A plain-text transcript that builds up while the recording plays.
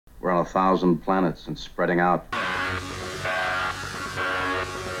1,000 planets and spreading out.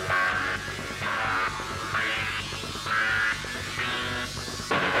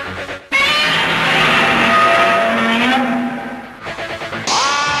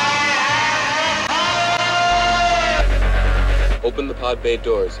 Open the pod bay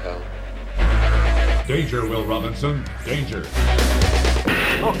doors, Hal. Danger, Will Robinson. Danger.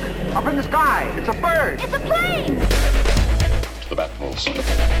 Look, up in the sky. It's a bird. It's a plane. To the bat poles.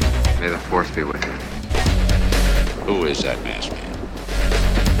 May the force be with you. Who is that masked man?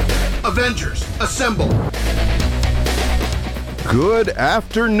 Avengers, assemble. Good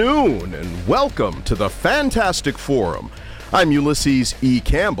afternoon, and welcome to the Fantastic Forum. I'm Ulysses E.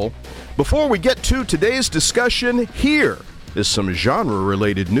 Campbell. Before we get to today's discussion, here is some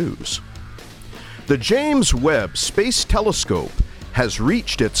genre-related news. The James Webb Space Telescope has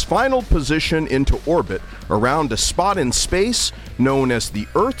reached its final position into orbit around a spot in space known as the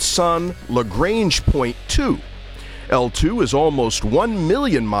Earth-Sun Lagrange Point 2. L2 is almost 1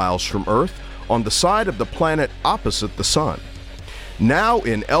 million miles from Earth on the side of the planet opposite the Sun. Now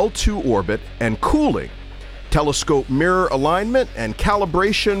in L2 orbit and cooling, telescope mirror alignment and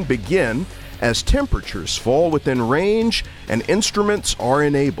calibration begin as temperatures fall within range and instruments are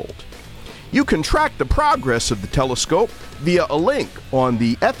enabled. You can track the progress of the telescope via a link on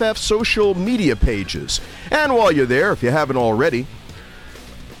the FF social media pages. And while you're there, if you haven't already,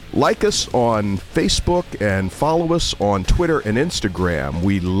 like us on Facebook and follow us on Twitter and Instagram.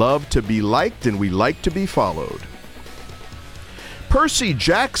 We love to be liked and we like to be followed. Percy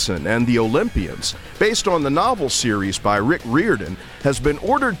Jackson and the Olympians, based on the novel series by Rick Riordan, has been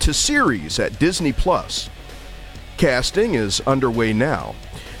ordered to series at Disney+. Casting is underway now.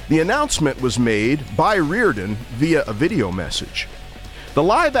 The announcement was made by Riordan via a video message. The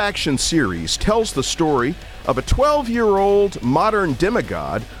live-action series tells the story of a 12-year-old modern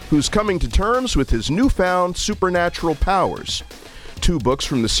demigod who's coming to terms with his newfound supernatural powers. 2 books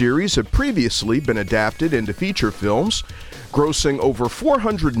from the series have previously been adapted into feature films, grossing over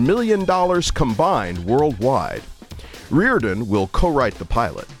 $400 million combined worldwide. Riordan will co-write the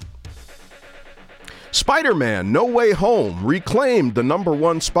pilot. Spider-Man: No Way Home reclaimed the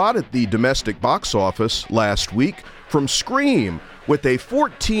 #1 spot at the domestic box office last week from Scream with a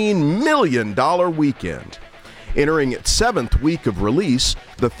 $14 million weekend. Entering its 7th week of release,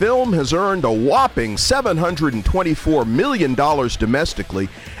 the film has earned a whopping $724 million domestically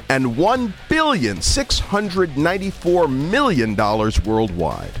and $1,694 million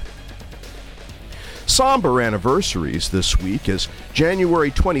worldwide. Somber anniversaries this week, as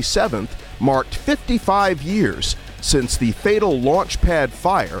January 27th marked 55 years since the fatal launch pad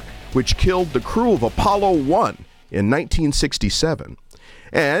fire which killed the crew of Apollo 1 in 1967.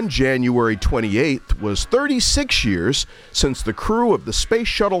 And January 28th was 36 years since the crew of the Space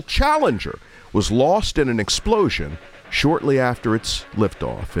Shuttle Challenger was lost in an explosion shortly after its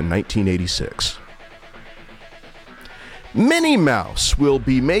liftoff in 1986. Minnie Mouse will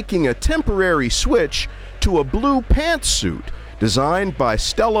be making a temporary switch to a blue pantsuit designed by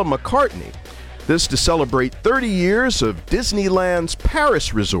Stella McCartney. This to celebrate 30 years of Disneyland's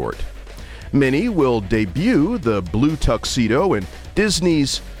Paris resort. Minnie will debut the blue tuxedo in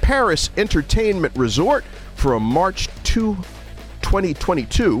Disney's Paris Entertainment Resort from March 2,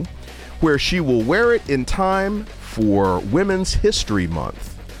 2022, where she will wear it in time for Women's History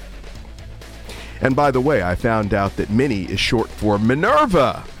Month. And by the way, I found out that Minnie is short for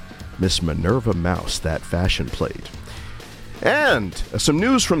Minerva. Miss Minerva Mouse, that fashion plate. And some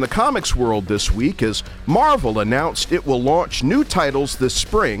news from the comics world this week as Marvel announced it will launch new titles this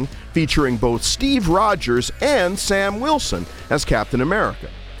spring featuring both Steve Rogers and Sam Wilson as Captain America.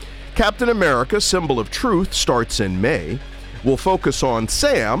 Captain America, Symbol of Truth, starts in May, will focus on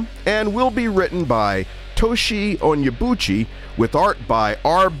Sam, and will be written by Toshi Onyebuchi with art by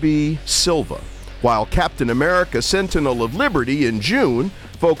R.B. Silva, while Captain America, Sentinel of Liberty in June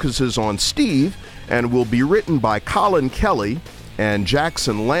focuses on Steve and will be written by Colin Kelly and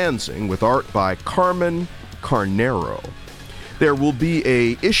Jackson Lansing with art by Carmen Carnero. There will be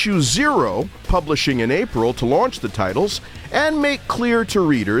a issue 0 publishing in April to launch the titles and make clear to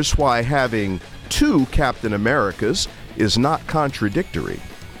readers why having 2 Captain Americas is not contradictory.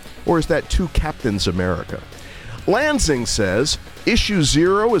 Or is that 2 Captains America? Lansing says issue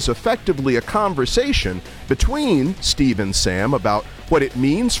 0 is effectively a conversation between Steve and Sam about what it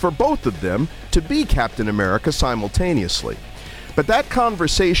means for both of them to be Captain America simultaneously. But that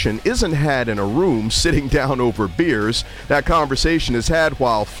conversation isn't had in a room sitting down over beers. That conversation is had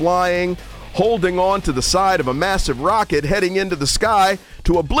while flying, holding on to the side of a massive rocket heading into the sky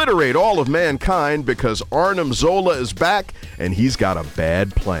to obliterate all of mankind because Arnim Zola is back and he's got a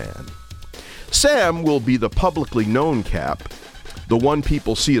bad plan. Sam will be the publicly known Cap, the one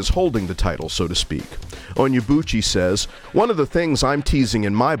people see as holding the title, so to speak. Onyebuchi says, "One of the things I'm teasing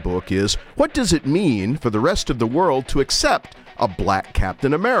in my book is, what does it mean for the rest of the world to accept a black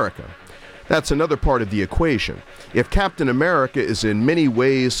Captain America?" That's another part of the equation. If Captain America is in many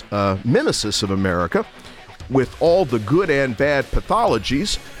ways a mimesis of America, with all the good and bad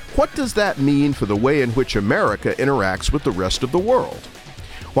pathologies, what does that mean for the way in which America interacts with the rest of the world?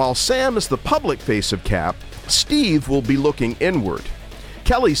 While Sam is the public face of Cap, Steve will be looking inward.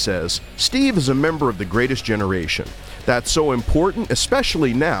 Kelly says, Steve is a member of the greatest generation. That's so important,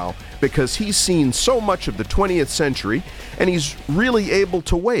 especially now, because he's seen so much of the 20th century and he's really able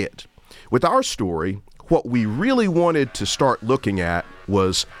to weigh it. With our story, what we really wanted to start looking at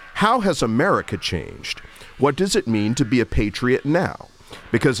was, how has America changed? What does it mean to be a patriot now?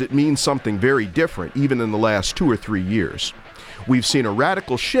 Because it means something very different, even in the last 2 or 3 years. We've seen a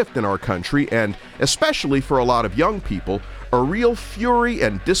radical shift in our country, and especially for a lot of young people, a real fury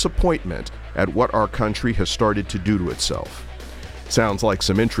and disappointment at what our country has started to do to itself. Sounds like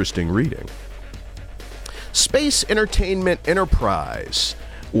some interesting reading. Space Entertainment Enterprise,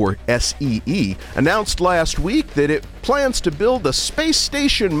 or SEE, announced last week that it plans to build a space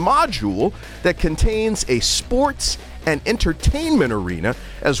station module that contains a sports and entertainment arena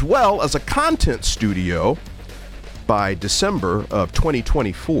as well as a content studio by December of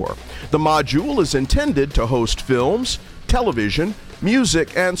 2024. The module is intended to host films, television,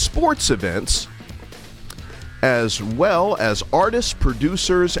 music, and sports events, as well as artists,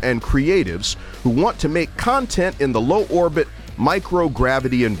 producers, and creatives who want to make content in the low-orbit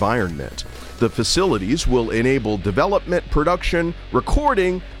microgravity environment. The facilities will enable development, production,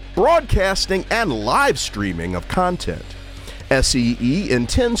 recording, broadcasting, and live streaming of content. SEE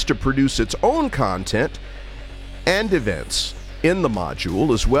intends to produce its own content and events in the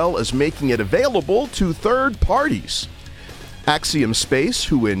module, as well as making it available to third parties. Axiom Space,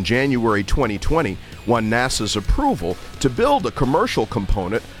 who in January 2020 won NASA's approval to build a commercial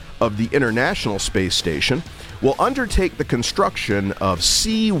component of the International Space Station, will undertake the construction of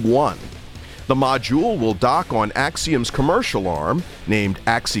C1. The module will dock on Axiom's commercial arm, named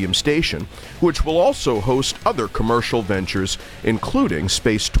Axiom Station, which will also host other commercial ventures, including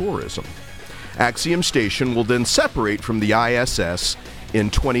space tourism. Axiom Station will then separate from the ISS in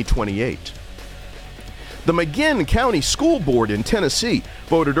 2028. The McGinn County School Board in Tennessee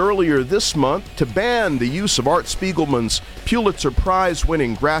voted earlier this month to ban the use of Art Spiegelman's Pulitzer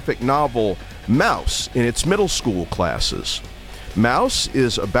Prize-winning graphic novel Mouse in its middle school classes. Mouse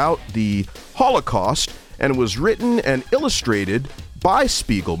is about the Holocaust and was written and illustrated by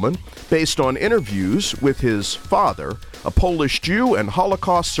Spiegelman based on interviews with his father, a Polish Jew and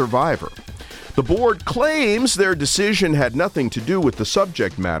Holocaust survivor. The board claims their decision had nothing to do with the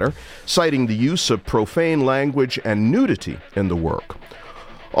subject matter, citing the use of profane language and nudity in the work.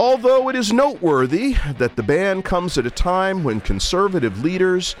 Although it is noteworthy that the ban comes at a time when conservative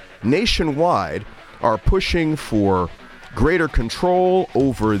leaders nationwide are pushing for greater control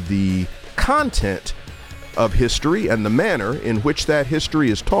over the content of history and the manner in which that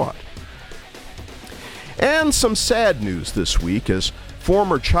history is taught. And some sad news this week as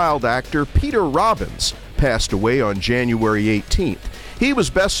former child actor Peter Robbins passed away on January 18th. He was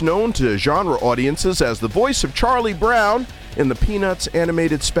best known to genre audiences as the voice of Charlie Brown in the Peanuts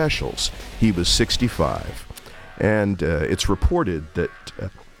animated specials. He was 65. And it's reported that,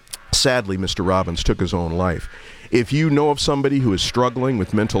 sadly, Mr. Robbins took his own life. If you know of somebody who is struggling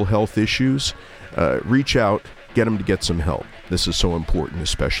with mental health issues, reach out, get them to get some help. This is so important,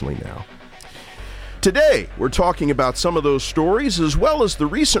 especially now. Today, we're talking about some of those stories, as well as the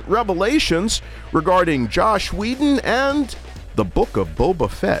recent revelations regarding Joss Whedon and the Book of Boba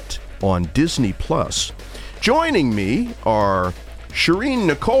Fett on Disney+. Joining me are Shireen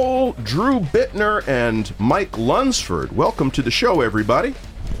Nicole, Drew Bittner, and Mike Lunsford. Welcome to the show, everybody.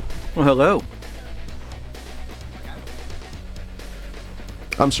 Well, hello.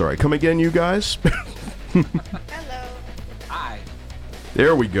 I'm sorry, come again, you guys? Hello. Hi.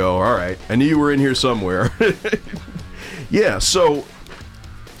 There we go. All right. I knew you were in here somewhere. Yeah, so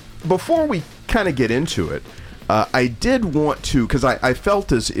before we kind of get into it, I did want to, because I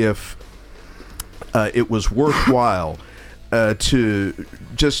felt as if it was worthwhile to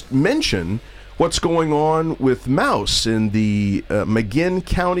just mention what's going on with Mouse in the McGinn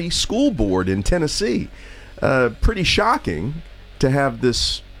County School Board in Tennessee. Pretty shocking to have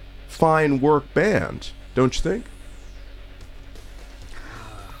this fine work banned, don't you think?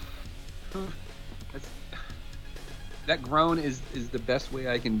 That groan is the best way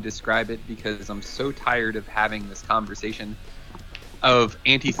I can describe it, because I'm so tired of having this conversation of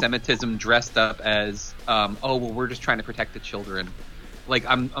anti-Semitism dressed up as, we're just trying to protect the children. Like,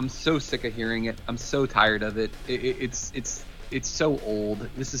 I'm so sick of hearing it. I'm so tired of it. It's so old.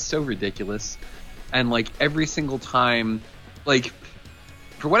 This is so ridiculous. And, like, every single time, like,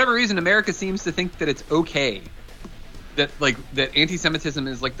 for whatever reason, America seems to think that it's okay that anti-Semitism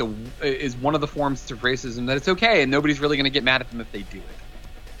is is one of the forms of racism, that it's okay and nobody's really going to get mad at them if they do it.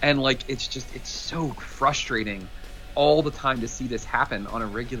 And, like, it's so frustrating all the time to see this happen on a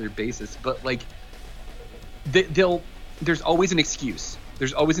regular basis. But, like, there's always an excuse.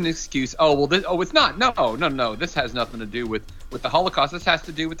 There's always an excuse. It's not. No. This has nothing to do with the Holocaust. This has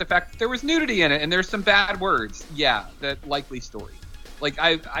to do with the fact that there was nudity in it and there's some bad words. Yeah, that likely story. Like,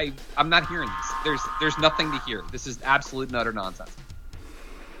 I'm not hearing this. There's nothing to hear. This is absolute and utter nonsense.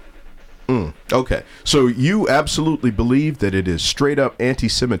 Okay, so you absolutely believe that it is straight up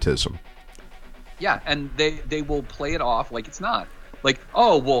anti-Semitism. Yeah, and they will play it off like it's not. Like,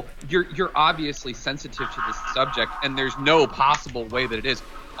 you're obviously sensitive to this subject, and there's no possible way that it is.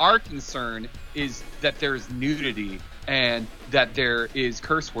 Our concern is that there's nudity, and that there is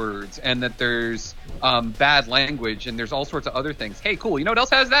curse words, and that there's bad language, and there's all sorts of other things. Hey, cool. You know what else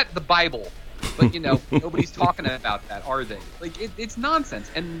has that? The Bible. But, nobody's talking about that, are they? Like, it's nonsense.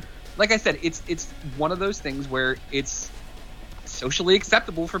 And like I said, it's one of those things where it's socially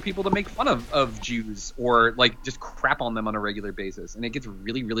acceptable for people to make fun of Jews or, like, just crap on them on a regular basis. And it gets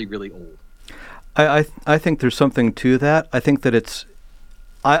really, really, really old. I think there's something to that. I think that it's...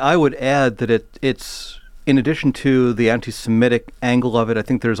 I would add that it's... In addition to the anti-Semitic angle of it, I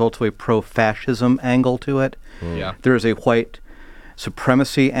think there's also a pro-fascism angle to it. Yeah. There's a white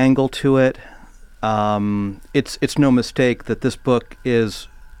supremacy angle to it. It's no mistake that this book is,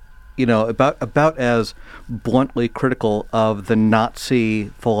 about as bluntly critical of the Nazi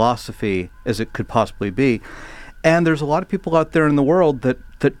philosophy as it could possibly be. And there's a lot of people out there in the world that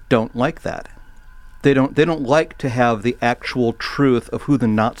don't like that. They don't like to have the actual truth of who the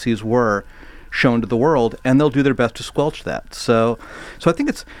Nazis were shown to the world, and they'll do their best to squelch that. So I think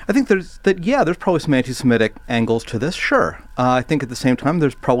there's probably some anti-Semitic angles to this. Sure, I think at the same time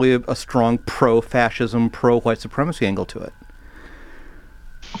there's probably a strong pro-fascism, pro-white supremacy angle to it.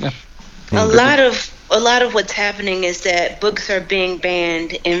 Yeah. A lot of what's happening is that books are being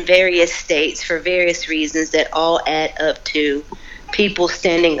banned in various states for various reasons that all add up to people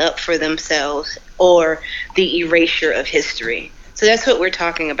standing up for themselves or the erasure of history. So that's what we're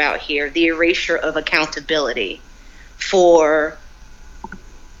talking about here, the erasure of accountability from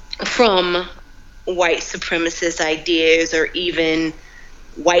white supremacist ideas or even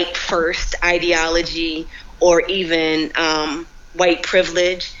white first ideology or even white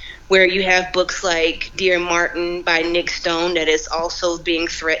privilege, where you have books like Dear Martin by Nick Stone that is also being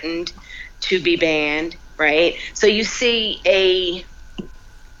threatened to be banned, right? So you see a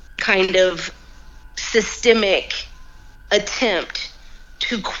kind of systemic attempt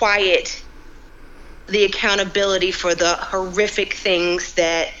to quiet the accountability for the horrific things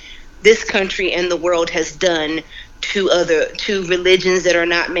that this country and the world has done to religions that are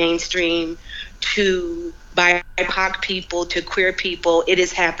not mainstream, to BIPOC people, to queer people. It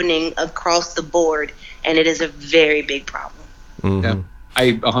is happening across the board, and it is a very big problem. Mm-hmm. Yeah,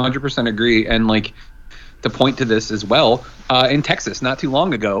 I 100% agree. And, like, to point to this as well, in Texas not too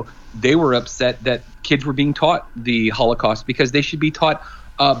long ago, they were upset that kids were being taught the Holocaust because they should be taught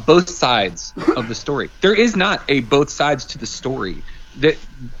both sides of the story. There is not a both sides to the story.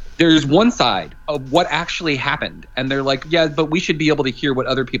 There's one side of what actually happened, and they're like, yeah, but we should be able to hear what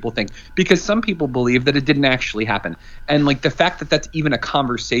other people think, because some people believe that it didn't actually happen. And, like, the fact that that's even a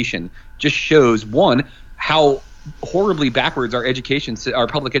conversation just shows, one, how horribly backwards our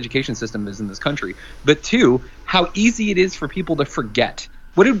public education system is in this country, but two, how easy it is for people to forget.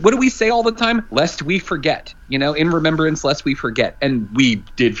 What do we say all the time? Lest we forget, in remembrance, lest we forget. And we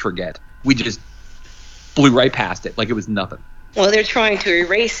did forget. We just blew right past it like it was nothing. Well, they're trying to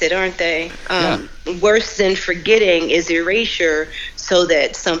erase it, aren't they? Yeah. Worse than forgetting is erasure, so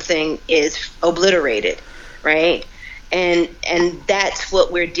that something is obliterated, right? And that's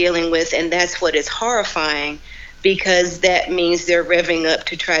what we're dealing with, and that's what is horrifying, because that means they're revving up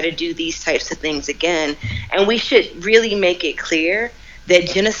to try to do these types of things again. And we should really make it clear that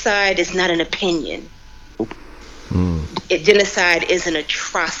genocide is not an opinion. Genocide is an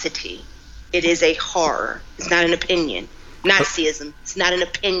atrocity. It is a horror. It's not an opinion. Nazism, it's not an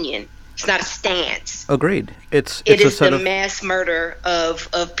opinion. It's not a stance. Agreed. It is the mass murder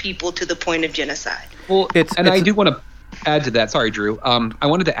of people to the point of genocide. Well, I do want to add to that. Sorry, Drew. I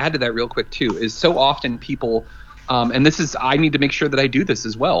wanted to add to that real quick too. Is so often people And I need to make sure that I do this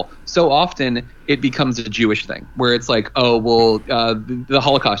as well. So often it becomes a Jewish thing where it's like, oh, well, the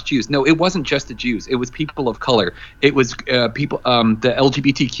Holocaust Jews. No, it wasn't just the Jews. It was people of color. It was people, the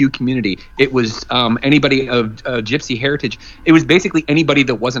LGBTQ community. It was anybody of Gypsy heritage. It was basically anybody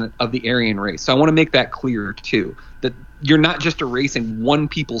that wasn't of the Aryan race. So I want to make that clear too, that you're not just erasing one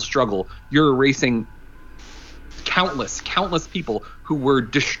people's struggle. You're erasing countless people who were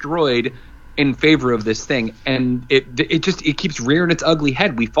destroyed in favor of this thing, and it keeps rearing its ugly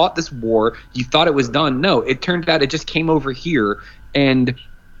head. We fought this war. You thought it was done. No, it turned out it just came over here and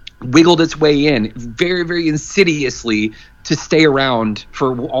wiggled its way in very, very insidiously to stay around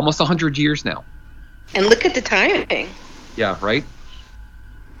for almost 100 years now. And look at the timing. Yeah, right?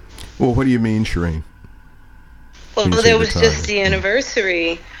 Well, what do you mean, Shireen? Well, there was just the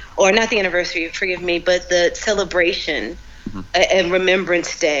anniversary, or not the anniversary, forgive me, but the celebration and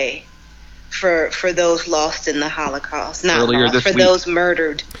Remembrance Day for those lost in the Holocaust, not earlier lost, for week. those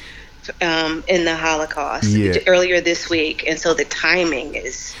murdered in the Holocaust earlier this week. And so the timing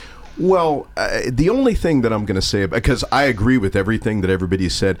is... Well, the only thing that I'm going to say, because I agree with everything that everybody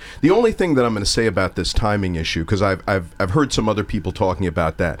said, the only thing that I'm going to say about this timing issue, because I've heard some other people talking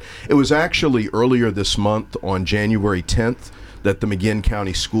about that, it was actually earlier this month on January 10th that the McGinn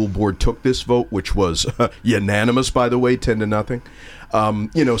County School Board took this vote, which was unanimous, by the way, 10-0.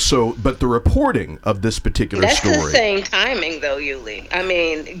 But the reporting of this particular story... That's the same timing, though, Yuli. I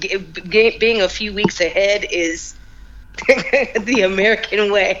mean, being a few weeks ahead is the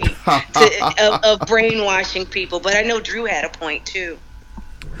American way of brainwashing people. But I know Drew had a point, too.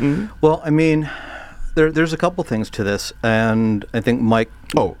 Mm-hmm. Well, I mean, there's a couple things to this, and I think Mike...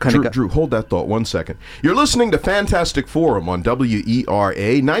 Drew, hold that thought 1 second. You're listening to Fantastic Forum on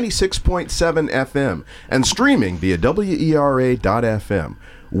WERA 96.7 FM and streaming via WERA.FM.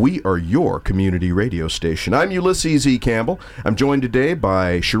 We are your community radio station. I'm Ulysses E. Campbell. I'm joined today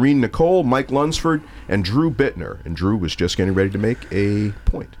by Shireen Nicole, Mike Lunsford, and Drew Bittner. And Drew was just getting ready to make a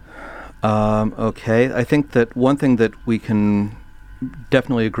point. Okay. I think that one thing that we can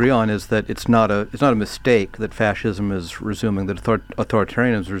definitely agree on is that it's not a mistake that fascism is resuming, that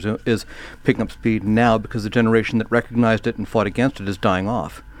authoritarianism is picking up speed now, because the generation that recognized it and fought against it is dying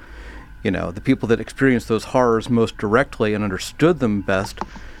off. You know, the people that experienced those horrors most directly and understood them best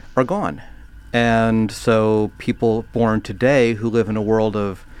are gone. And so people born today who live in a world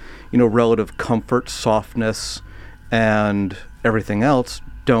of, relative comfort, softness, and everything else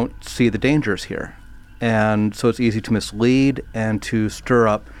don't see the dangers here. And so it's easy to mislead and to stir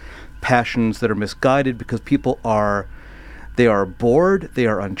up passions that are misguided, because people are bored, they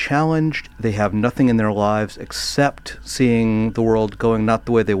are unchallenged, they have nothing in their lives except seeing the world going not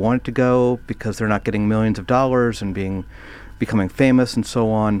the way they want it to go, because they're not getting millions of dollars and becoming famous and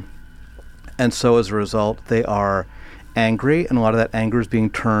so on. And so as a result, they are angry, and a lot of that anger is being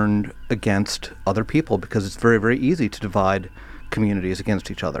turned against other people, because it's very, very easy to divide communities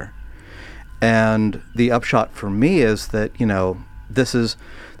against each other. And the upshot for me is that, this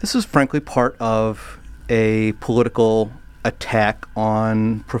is frankly part of a political attack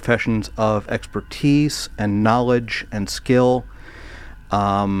on professions of expertise and knowledge and skill.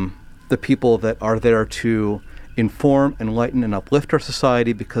 The people that are there to inform, enlighten, and uplift our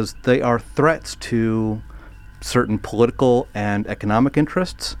society, because they are threats to certain political and economic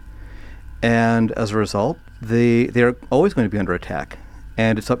interests. And as a result, they are always going to be under attack.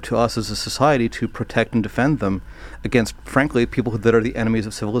 And it's up to us as a society to protect and defend them against, frankly, people that are the enemies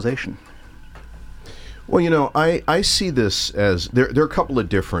of civilization. Well, I see this as there are a couple of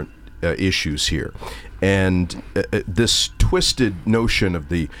different issues here. And this twisted notion of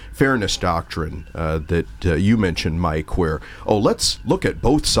the fairness doctrine that you mentioned, Mike, where, let's look at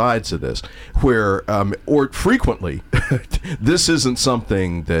both sides of this, where, or frequently, this isn't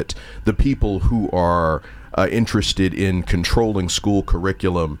something that the people who are interested in controlling school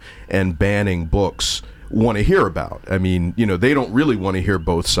curriculum and banning books want to hear about. I mean, they don't really want to hear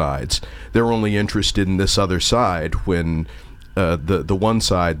both sides. They're only interested in this other side when the one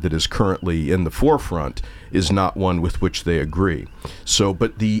side that is currently in the forefront is not one with which they agree. So,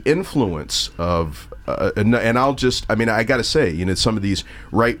 but the influence of, and I got to say, some of these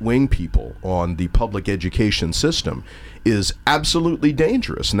right-wing people on the public education system is absolutely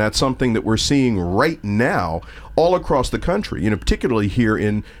dangerous, and that's something that we're seeing right now all across the country. Particularly here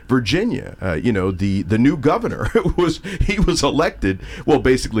in Virginia. The new governor was elected, well,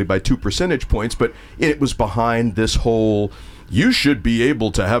 basically by 2 percentage points, but it was behind this whole, you should be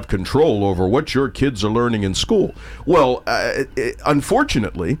able to have control over what your kids are learning in school. Well,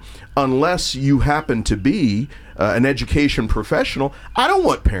 unfortunately, unless you happen to be an education professional, I don't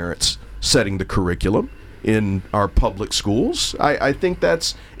want parents setting the curriculum. in our public schools. I think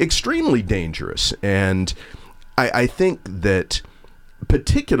that's extremely dangerous. And I think that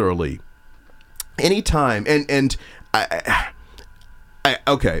particularly anytime, and I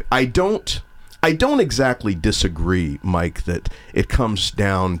don't exactly disagree, Mike, that it comes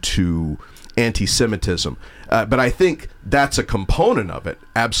down to anti-Semitism, but I think that's a component of it,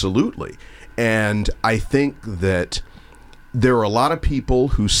 absolutely. And I think that there are a lot of people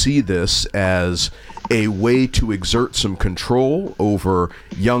who see this as a way to exert some control over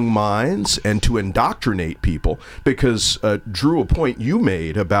young minds and to indoctrinate people. Because, Drew, a point you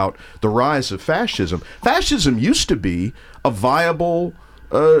made about the rise of fascism. Fascism used to be a viable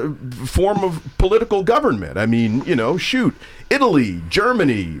form of political government. I mean, shoot, Italy,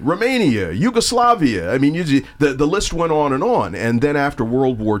 Germany, Romania, Yugoslavia. I mean, the list went on. And then after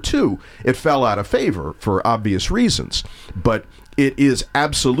World War II, it fell out of favor for obvious reasons. But it is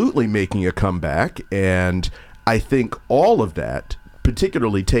absolutely making a comeback. And I think all of that,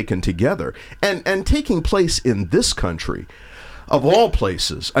 particularly taken together and taking place in this country, of all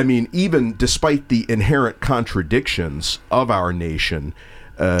places, I mean, even despite the inherent contradictions of our nation,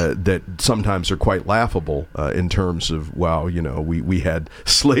 that sometimes are quite laughable in terms of, wow, we had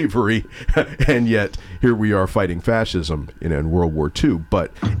slavery and yet here we are fighting fascism in World War II.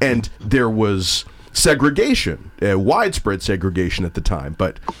 And there was segregation, widespread segregation at the time.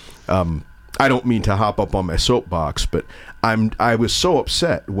 But I don't mean to hop up on my soapbox, but I was so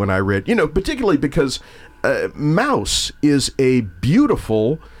upset when I read, particularly because Maus is a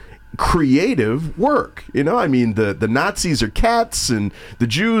beautiful, creative work. I mean, the Nazis are cats and the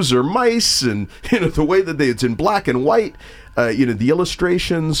Jews are mice, and the way that it's in black and white. The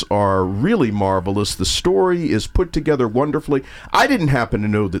illustrations are really marvelous. The story is put together wonderfully. I didn't happen to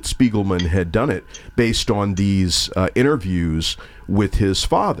know that Spiegelman had done it based on these interviews with his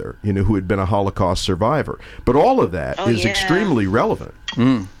father, who had been a Holocaust survivor. But all of that is extremely relevant.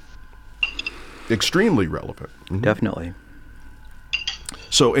 Extremely relevant. Mm-hmm. Definitely.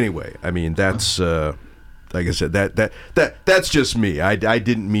 So anyway, I mean, that's like I said, that's just me. I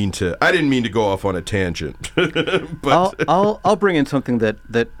didn't mean to go off on a tangent. But I'll bring in something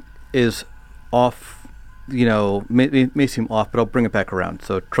that is off. May seem off, but I'll bring it back around.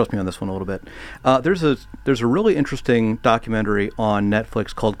 So trust me on this one a little bit. There's a really interesting documentary on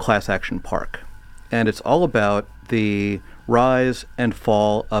Netflix called Class Action Park, and it's all about the rise and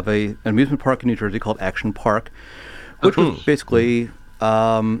fall of an amusement park in New Jersey called Action Park, which was basically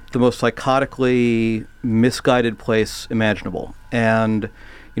the most psychotically misguided place imaginable, and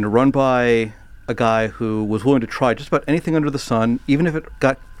run by a guy who was willing to try just about anything under the sun, even if it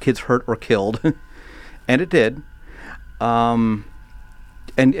got kids hurt or killed, and it did. And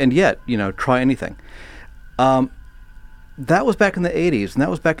yet, try anything. That was back in the 80s, and that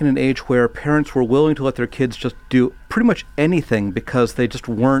was back in an age where parents were willing to let their kids just do pretty much anything because they just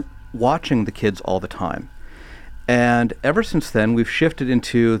weren't watching the kids all the time. And ever since then, we've shifted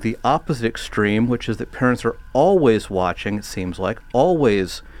into the opposite extreme, which is that parents are always watching, it seems like,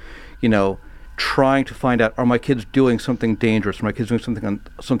 always, trying to find out, are my kids doing something dangerous? Are my kids doing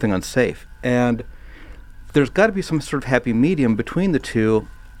something unsafe? And there's got to be some sort of happy medium between the two.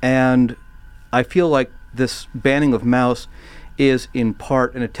 And I feel like this banning of Maus is in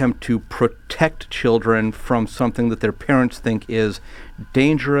part an attempt to protect children from something that their parents think is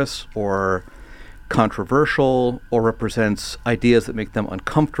dangerous or controversial or represents ideas that make them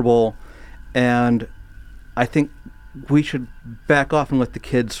uncomfortable. And I think we should back off and let the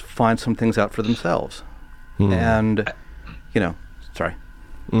kids find some things out for themselves. And sorry.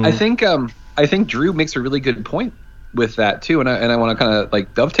 I think Drew makes a really good point with that too, and I want to kind of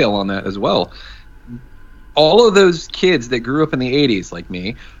like dovetail on that as well. All of those kids that grew up in the 80s, like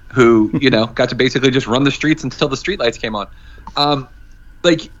me, who got to basically just run the streets until the streetlights came on,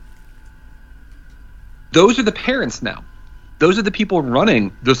 those are the parents now. Those are the people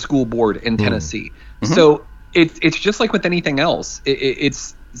running the school board in Tennessee. Mm-hmm. So it's just like with anything else.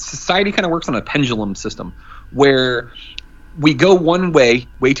 It's society kind of works on a pendulum system where we go one way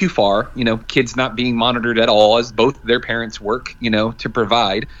too far, kids not being monitored at all as both their parents work, to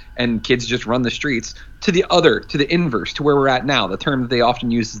provide, and kids just run the streets, to the inverse, to where we're at now. The term that they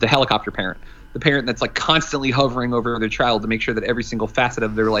often use is the helicopter parent. The parent that's like constantly hovering over their child to make sure that every single facet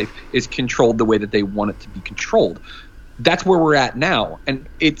of their life is controlled the way that they want it to be controlled. That's where we're at now. And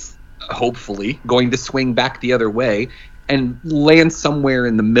it's hopefully going to swing back the other way and land somewhere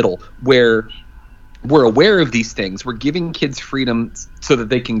in the middle where we're aware of these things. We're giving kids freedom so that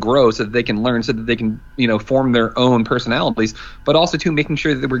they can grow, so that they can learn, so that they can, form their own personalities, but also too making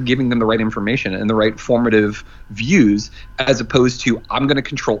sure that we're giving them the right information and the right formative views, as opposed to, I'm going to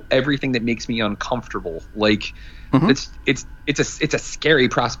control everything that makes me uncomfortable. Like, it's a scary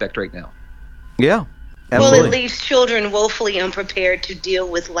prospect right now. Yeah. Absolutely. Absolutely. Well, it leaves children woefully unprepared to deal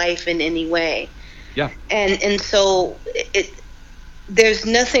with life in any way. Yeah. And so there's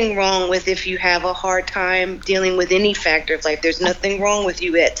nothing wrong with if you have a hard time dealing with any factor of life. There's nothing wrong with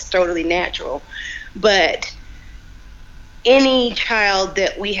you. It's totally natural. But any child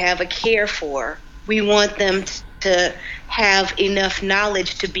that we have a care for, we want them to have enough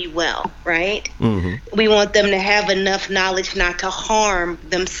knowledge to be well, right? Mm-hmm. We want them to have enough knowledge not to harm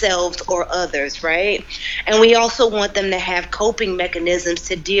themselves or others, right? And we also want them to have coping mechanisms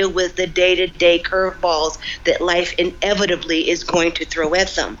to deal with the day-to-day curveballs that life inevitably is going to throw at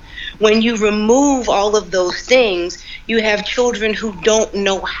them. When you remove all of those things, you have children who don't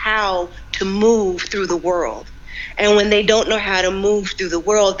know how to move through the world. And when they don't know how to move through the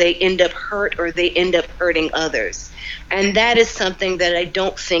world, they end up hurt or they end up hurting others. And that is something that I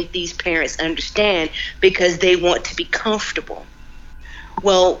don't think these parents understand, because they want to be comfortable.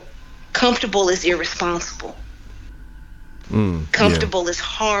 Comfortable is irresponsible. Comfortable is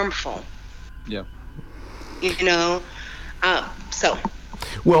harmful. Yeah.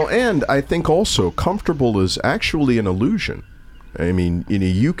 Well, and I think also comfortable is actually an illusion. I mean,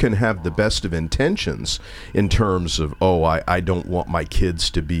 you can have the best of intentions in terms of, I don't want my kids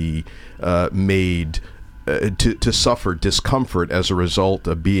to be made to suffer discomfort as a result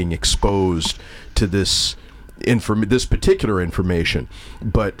of being exposed to this particular information.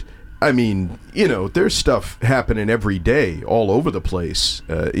 But I mean, there's stuff happening every day all over the place,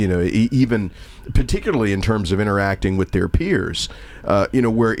 even particularly in terms of interacting with their peers,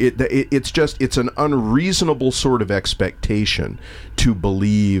 where it's an unreasonable sort of expectation to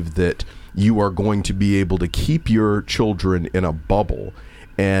believe that you are going to be able to keep your children in a bubble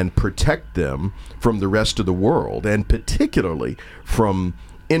and protect them from the rest of the world, and particularly from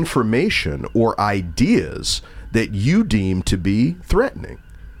information or ideas that you deem to be threatening.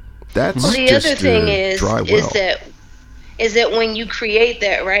 That's the other thing is that when you create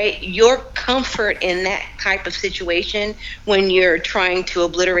that, right, your comfort in that type of situation, when you're trying to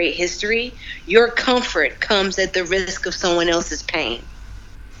obliterate history, your comfort comes at the risk of someone else's pain,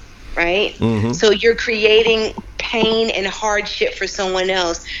 right? Mm-hmm. So you're creating pain and hardship for someone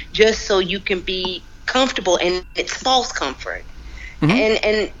else just so you can be comfortable, and it's false comfort. Mm-hmm.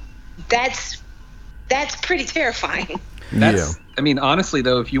 And that's pretty terrifying. I mean, honestly,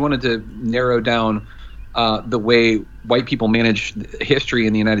 though, if you wanted to narrow down the way white people manage history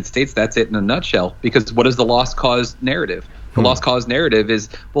in the United States, that's it in a nutshell. Because what is the lost cause narrative? The lost cause narrative is,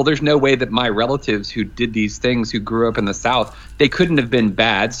 well, there's no way that my relatives who did these things, who grew up in the South, they couldn't have been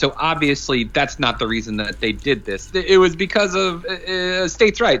bad. So obviously that's not the reason that they did this. It was because of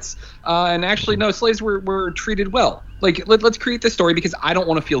states' rights. And actually, no, slaves were treated well. Like, let's create this story because I don't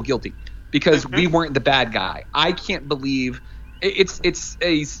want to feel guilty, because we weren't the bad guy. I can't believe it's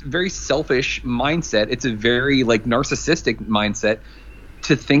a very selfish mindset. It's a very narcissistic mindset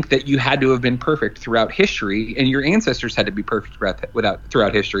to think that you had to have been perfect throughout history, and your ancestors had to be perfect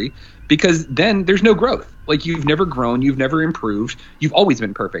throughout history, because then there's no growth. Like, you've never grown, you've never improved, you've always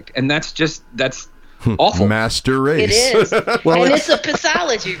been perfect, and that's awful. Master race. It is. And it's a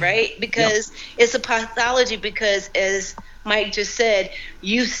pathology, right? Because it's a pathology because, as Mike just said,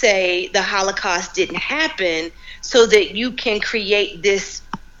 you say the Holocaust didn't happen so that you can create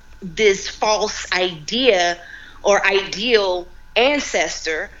this false idea or ideal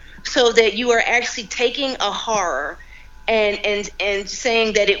ancestor, so that you are actually taking a horror and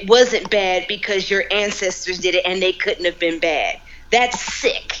saying that it wasn't bad because your ancestors did it and they couldn't have been bad. That's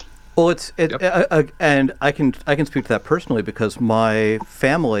sick. Well, and I can speak to that personally, because my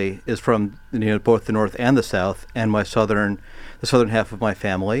family is from both the North and the South, and the southern half of my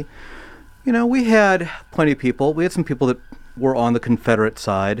family. We had plenty of people. We had some people that were on the Confederate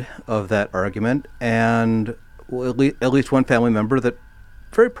side of that argument, and at least one family member that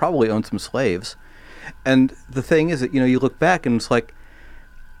very probably owned some slaves. And the thing is that you look back and it's like,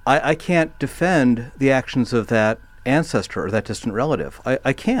 I can't defend the actions of that ancestor or that distant relative.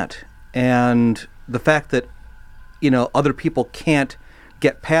 I can't. And the fact that other people can't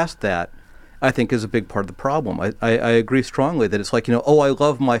get past that, I think, is a big part of the problem. I agree strongly that it's like, I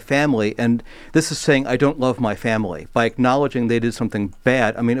love my family, and this is saying I don't love my family. By acknowledging they did something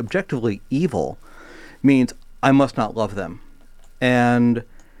bad, I mean, objectively evil, means I must not love them. And,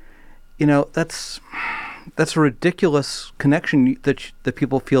 that's that's a ridiculous connection that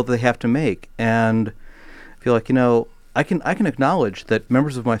people feel they have to make, and I feel like, I can acknowledge that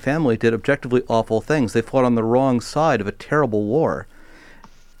members of my family did objectively awful things. They fought on the wrong side of a terrible war.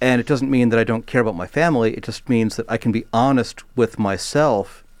 And it doesn't mean that I don't care about my family. It just means that I can be honest with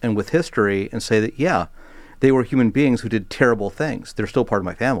myself and with history and say that, yeah, they were human beings who did terrible things. They're still part of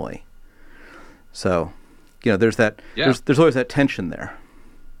my family. So, there's that. Yeah. There's always that tension there.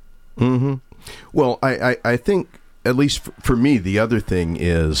 Mm-hmm. Well, I think, at least for me, the other thing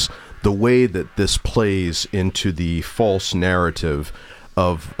is the way that this plays into the false narrative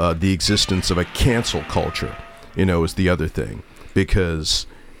of the existence of a cancel culture, is the other thing. Because,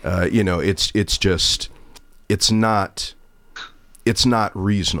 it's not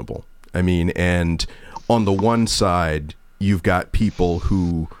reasonable. I mean, and on the one side, you've got people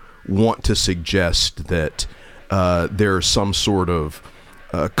who want to suggest that there's some sort of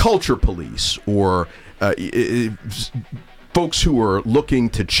culture police or folks who are looking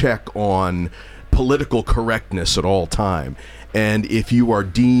to check on political correctness at all time. And if you are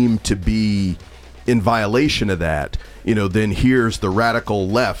deemed to be in violation of that, then here's the radical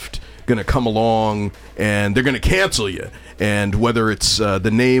left going to come along and they're going to cancel you. And whether it's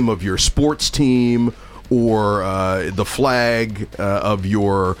the name of your sports team or the flag of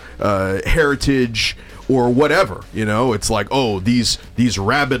your heritage or whatever, it's like, oh, these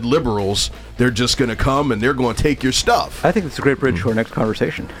rabid liberals, they're just going to come and they're going to take your stuff. I think it's a great bridge to our next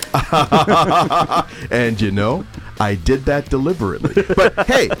conversation. And I did that deliberately. But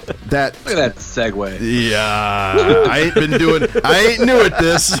hey, look at that segue. Yeah, I ain't new at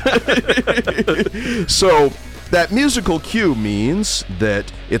this. So that musical cue means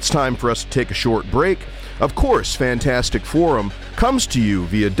that it's time for us to take a short break. Of course, Fantastic Forum comes to you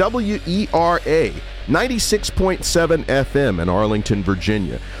via WERA 96.7 FM in Arlington,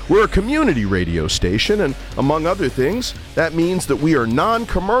 Virginia. We're a community radio station, and among other things, that means that we are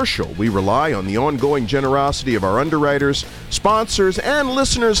non-commercial. We rely on the ongoing generosity of our underwriters, sponsors, and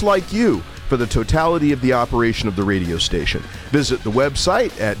listeners like you for the totality of the operation of the radio station. Visit the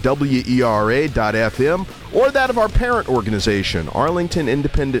website at WERA.FM or that of our parent organization, Arlington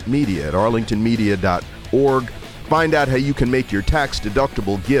Independent Media, at arlingtonmedia.org. Find out how you can make your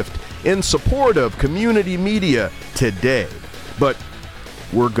tax-deductible gift in support of community media today. But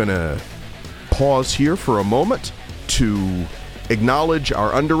we're going to pause here for a moment to acknowledge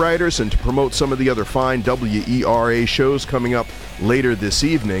our underwriters and to promote some of the other fine WERA shows coming up later this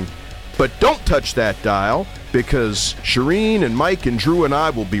evening. But don't touch that dial, because Shireen and Mike and Drew and I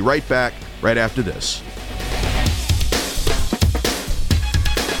will be right back right after this.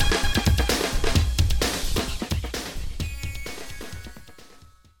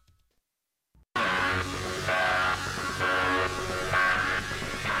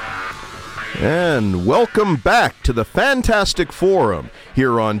 And welcome back to the Fantastic Forum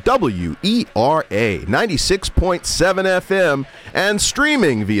here on WERA 96.7 FM and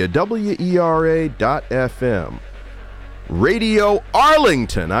streaming via WERA.FM. Radio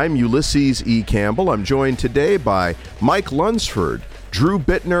Arlington. I'm Ulysses E. Campbell. I'm joined today by Mike Lunsford, Drew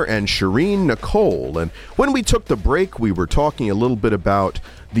Bittner, and Shireen Nicole. And when we took the break, we were talking a little bit about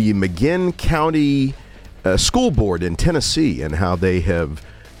the McGinn County School Board in Tennessee and how they have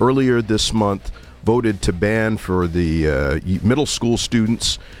earlier this month voted to ban for the middle school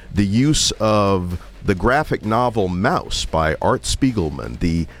students the use of the graphic novel Mouse by Art Spiegelman,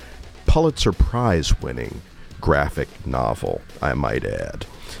 the Pulitzer Prize-winning graphic novel, I might add.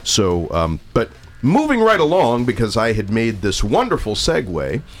 So, but moving right along, because I had made this wonderful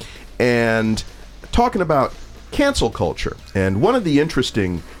segue, and talking about cancel culture. And one of the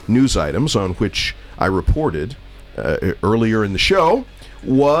interesting news items on which I reported earlier in the show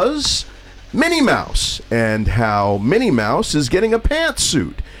was Minnie Mouse, and how Minnie Mouse is getting a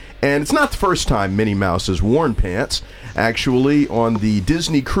pantsuit. And it's not the first time Minnie Mouse has worn pants. Actually, on the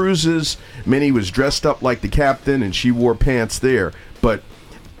Disney cruises, Minnie was dressed up like the captain, and she wore pants there. But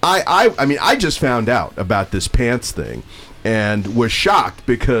I just found out about this pants thing and was shocked,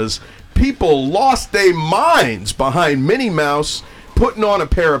 because people lost their minds behind Minnie Mouse putting on a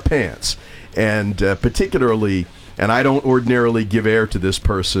pair of pants. And particularly, and I don't ordinarily give air to this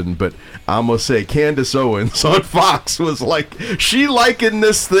person, but I'm going to say Candace Owens on Fox was like, she likened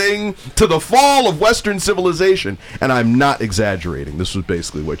this thing to the fall of Western civilization. And I'm not exaggerating. This was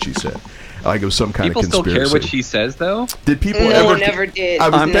basically what she said. Like it was some kind of conspiracy. People still care what she says, though? Did people no ever... one ever did.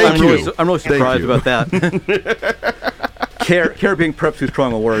 I'm really surprised about that. Care being perhaps too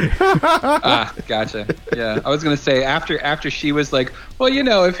strong a word. Gotcha. Yeah, I was going to say, after she was like, well,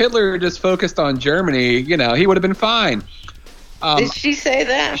 if Hitler just focused on Germany, he would have been fine. Did she say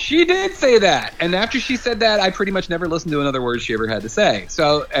that? She did say that. And after she said that, I pretty much never listened to another word she ever had to say.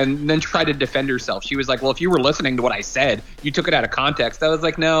 So, and then tried to defend herself. She was like, well, if you were listening to what I said, you took it out of context. I was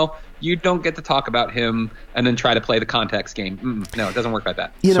like, no, you don't get to talk about him and then try to play the context game. No, it doesn't work like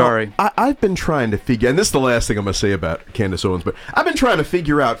that. Sorry. I've been trying to figure, and this is the last thing I'm going to say about Candace Owens, but I've been trying to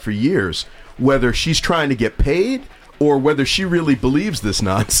figure out for years whether she's trying to get paid or whether she really believes this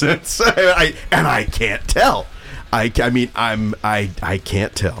nonsense. And I can't tell. I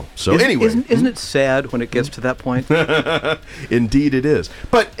can't tell. So anyway, isn't it sad when it gets to that point? Indeed, it is.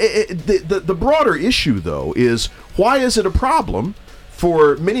 But the broader issue, though, is why is it a problem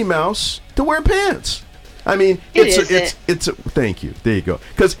for Minnie Mouse to wear pants? I mean, it's thank you. There you go.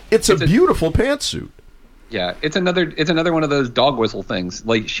 Because it's a beautiful pantsuit. Yeah, it's another one of those dog whistle things.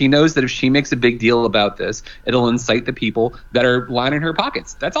 Like, she knows that if she makes a big deal about this, it'll incite the people that are lining her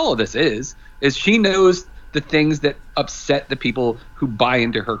pockets. That's all of this is she knows the things that upset the people who buy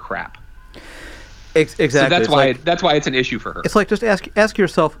into her crap. Exactly. So that's why it's an issue for her. It's like, just ask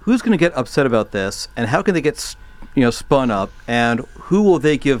yourself, who's going to get upset about this, and how can they get spun up, and who will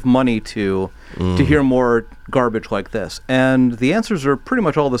they give money to hear more garbage like this? And the answers are pretty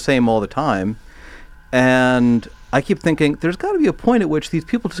much all the same all the time. And I keep thinking, there's got to be a point at which these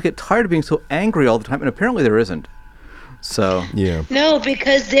people just get tired of being so angry all the time, and apparently there isn't. So yeah. No,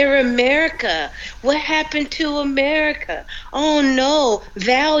 because they're America. What happened to America? Oh no,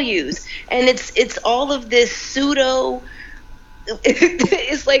 values. And it's all of this pseudo.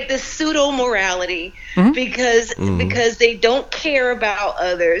 It's like this pseudo morality because they don't care about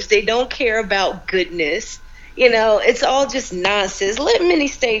others. They don't care about goodness. It's all just nonsense. Let Minnie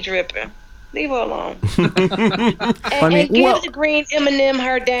stay dripping. Leave her alone. and give the green M&M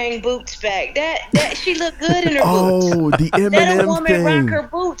her dang boots back. That she looked good in her boots. Oh, the M&M Let a woman thing. rock her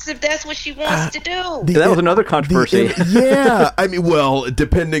boots if that's what she wants to do. that was another controversy. Yeah, I mean, well,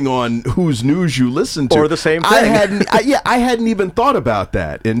 depending on whose news you listen to, or the same thing. I hadn't even thought about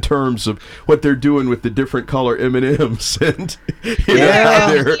that in terms of what they're doing with the different color M&Ms, and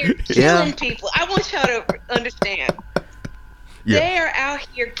they're killing people. I want y'all to understand. Yeah. They are out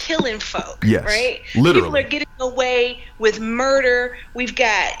here killing folk, yes, right? Literally. People are getting away with murder. We've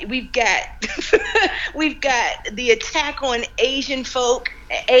got we've got the attack on Asian folk,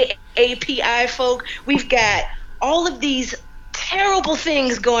 API folk. We've got all of these terrible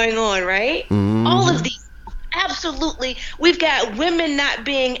things going on, right? All of these. Absolutely. We've got women not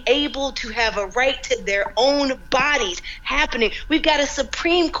being able to have a right to their own bodies happening. We've got a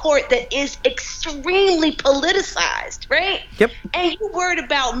Supreme Court that is extremely politicized, right? Yep. And you worried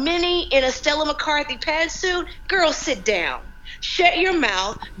about Minnie in a Stella McCarthy pantsuit? Girl, sit down. Shut your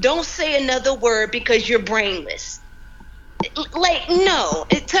mouth. Don't say another word because you're brainless. Like, no.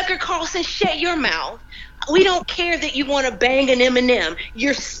 Tucker Carlson, shut your mouth. We don't care that you want to bang an M&M.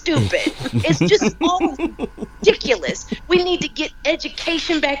 You're stupid. It's just all ridiculous. We need to get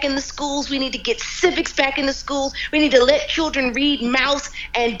education back in the schools. We need to get civics back in the schools. We need to let children read Mouse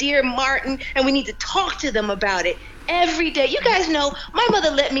and Dear Martin, and we need to talk to them about it every day. You guys know my mother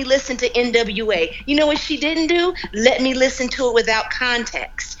let me listen to NWA. You know what she didn't do? Let me listen to it without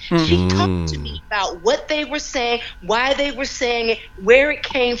context. She talked to me about what they were saying, why they were saying it, where it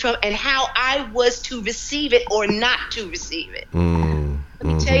came from, and how I was to receive it or not to receive it. Let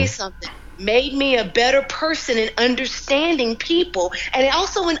me tell you something. Made me a better person in understanding people, and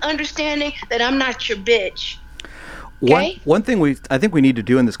also in understanding that I'm not your bitch. Okay? One thing I think we need to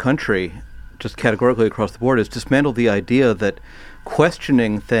do in this country, just categorically across the board, is dismantle the idea that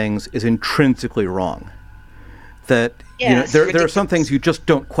questioning things is intrinsically wrong. That there are some things you just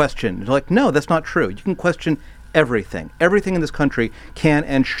don't question. You're like, no, that's not true. You can question everything. Everything in this country can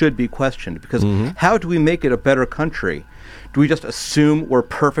and should be questioned, because how do we make it a better country? Do we just assume we're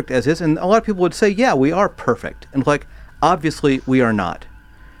perfect as is? And a lot of people would say, yeah, we are perfect. And like, obviously we are not.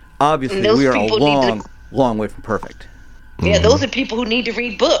 Obviously we are a long way from perfect. Yeah, those are people who need to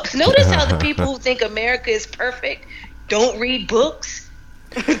read books. Notice how the people who think America is perfect don't read books.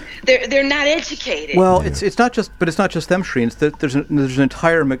 They're not educated. Well, it's not just them, Shreen. There's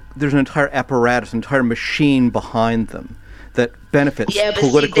an entire apparatus, an entire machine behind them that benefits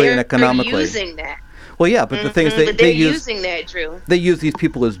politically and economically. They're using that. Well, yeah, but the thing is, they're using that, Drew. They use these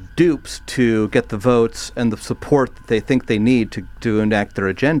people as dupes to get the votes and the support that they think they need to enact their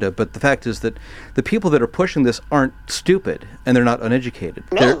agenda. But the fact is that the people that are pushing this aren't stupid, and they're not uneducated.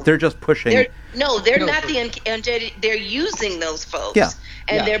 No. They're just pushing. They're not they're using those folks. Yeah.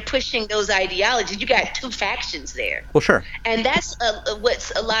 And they're pushing those ideologies. You got two factions there. Well, sure. And that's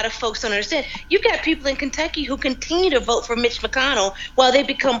what a lot of folks don't understand. You've got people in Kentucky who continue to vote for Mitch McConnell while they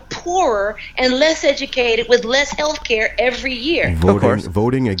become poorer and less educated educated with less health care every year.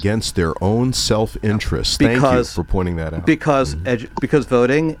 Voting against their own self-interest. Thank you for pointing that out. Because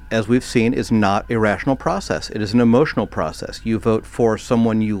voting, as we've seen, is not a rational process. It is an emotional process. You vote for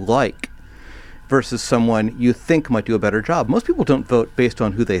someone you like versus someone you think might do a better job. Most people don't vote based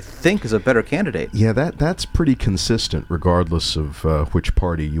on who they think is a better candidate. Yeah, that's pretty consistent regardless of which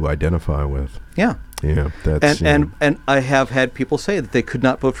party you identify with. Yeah. Yeah, that's and I have had people say that they could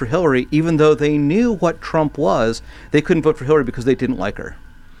not vote for Hillary even though they knew what Trump was. They couldn't vote for Hillary because they didn't like her.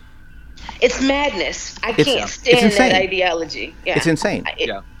 It's madness. I can't stand that ideology. Yeah. It's insane.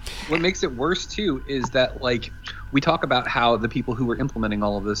 What makes it worse too is that, like, we talk about how the people who are implementing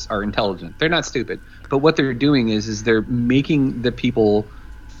all of this are intelligent. They're not stupid, but what they're doing is they're making the people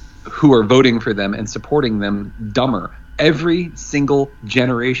who are voting for them and supporting them dumber. Every single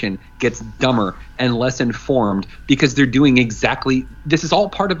generation gets dumber and less informed because they're doing exactly – this is all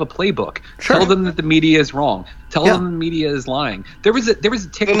part of a playbook. Sure. Tell them that the media is wrong. Tell them the media is lying. There was a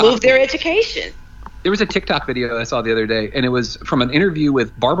TikTok – remove their education. There was a TikTok video I saw the other day, and it was from an interview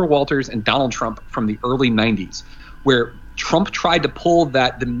with Barbara Walters and Donald Trump from the early 90s, where Trump tried to pull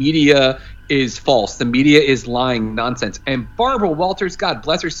that the media is false, the media is lying nonsense. And Barbara Walters, God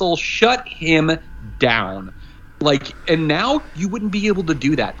bless her soul, shut him down. Like, and now you wouldn't be able to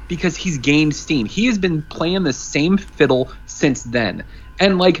do that because he's gained steam. He has been playing the same fiddle since then.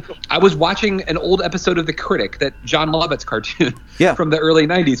 And, like, I was watching an old episode of The Critic, that John Lovett's cartoon from the early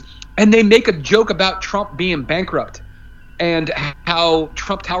 90s, and they make a joke about Trump being bankrupt and how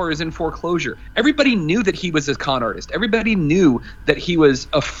Trump Tower is in foreclosure. Everybody knew that he was a con artist. Everybody knew that he was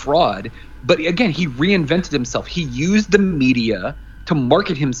a fraud. But, again, he reinvented himself. He used the media to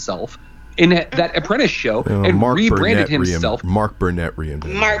market himself in that Apprentice show and rebranded himself. Mark Burnett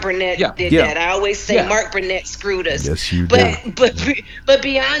reinvented. Mark Burnett did that. I always say Mark Burnett screwed us. Yes, you did. But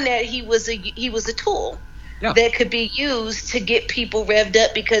beyond that, he was a tool that could be used to get people revved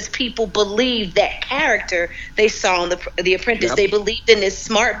up because people believed that character they saw in the Apprentice. Yep. They believed in this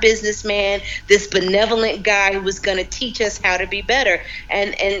smart businessman, this benevolent guy who was going to teach us how to be better.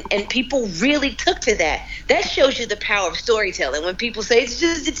 And people really took to that. That shows you the power of storytelling. When people say it's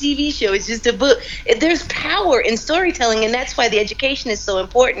just a TV show, it's just a book, there's power in storytelling, and that's why the education is so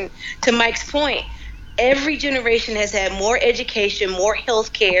important. To Mike's point, every generation has had more education, more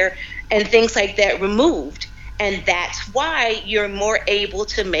health care, and things like that removed. And that's why you're more able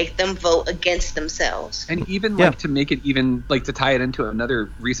to make them vote against themselves. And even to make it even like to tie it into another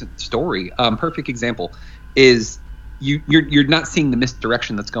recent story, perfect example is you're not seeing the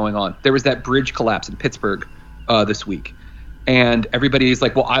misdirection that's going on. There was that bridge collapse in Pittsburgh this week. And everybody's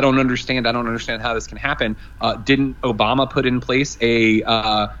like, well, I don't understand how this can happen. Didn't Obama put in place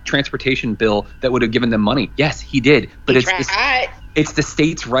a transportation bill that would have given them money? Yes, he did. But it's the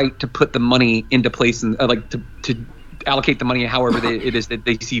state's right to put the money into place and to allocate the money however it is that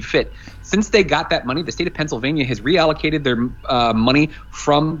they see fit. Since they got that money, the state of Pennsylvania has reallocated their money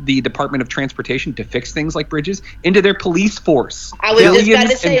from the Department of Transportation to fix things like bridges into their police force. I was just about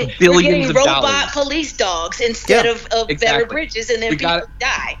to say, we're getting robot dollars. Police dogs instead of better bridges, and then people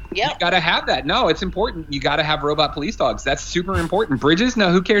die. Yep. You got to have that. No, it's important. You got to have robot police dogs. That's super important. Bridges?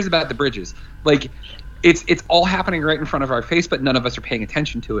 No, who cares about the bridges? Like, it's all happening right in front of our face, but none of us are paying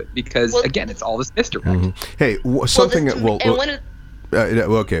attention to it because, again, it's all this misdirect. Mm-hmm. Hey,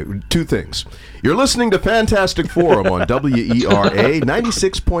 okay, two things. You're listening to Fantastic Forum on WERA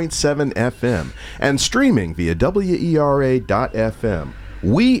 96.7 FM and streaming via WERA.FM.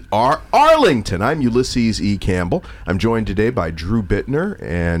 We are Arlington. I'm Ulysses E. Campbell. I'm joined today by Drew Bittner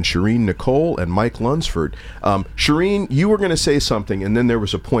and Shireen Nicole and Mike Lunsford. Shireen, you were going to say something, and then there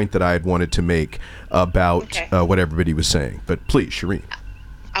was a point that I had wanted to make about what everybody was saying. But please, Shireen.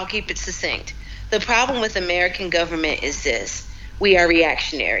 I'll keep it succinct. The problem with American government is this. We are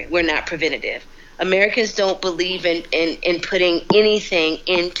reactionary. We're not preventative. Americans don't believe in putting anything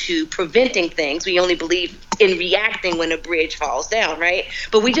into preventing things. We only believe in reacting when a bridge falls down, right?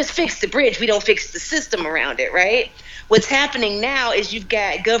 But we just fix the bridge. We don't fix the system around it, right? What's happening now is you've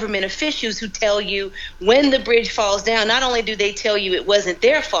got government officials who tell you when the bridge falls down, not only do they tell you it wasn't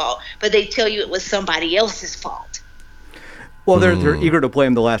their fault, but they tell you it was somebody else's fault. Well, they're eager to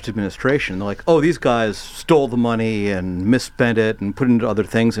blame the last administration. They're like, oh, these guys stole the money and misspent it and put it into other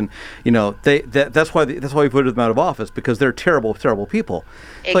things, and that's why we voted them out of office, because they're terrible, terrible people.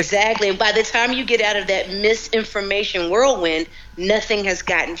 Exactly, and by the time you get out of that misinformation whirlwind, nothing has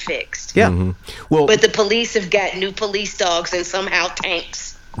gotten fixed. Yeah. Mm-hmm. But the police have got new police dogs and somehow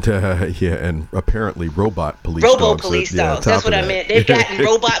tanks. Yeah, and apparently robot police Robo dogs. police Yeah, dogs. top That's what of I that. meant. They've gotten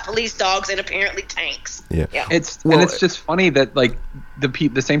robot police dogs and apparently tanks. Yeah. It's just funny that like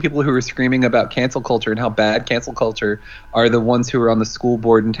the same people who are screaming about cancel culture and how bad cancel culture are the ones who are on the school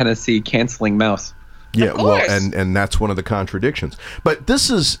board in Tennessee canceling Mouse. Yeah, well, and that's one of the contradictions. But this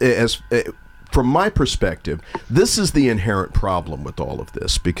is, from my perspective, this is the inherent problem with all of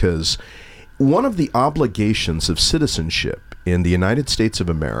this, because one of the obligations of citizenship in the United States of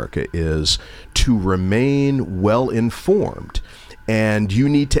America is to remain well informed. And you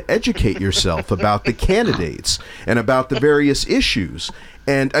need to educate yourself about the candidates and about the various issues.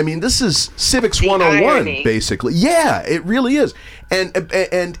 And I mean, this is Civics 101, irony. basically. Yeah, it really is. And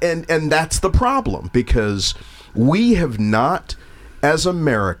that's the problem, because we have not, as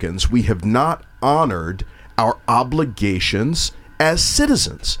Americans, we have not honored our obligations as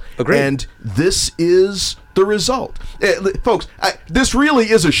citizens. Agreed. And this is the result. Folks, this really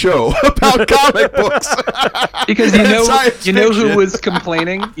is a show about comic books. Because you know who was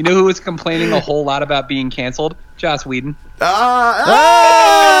complaining? You know who was complaining a whole lot about being canceled? Joss Whedon. Press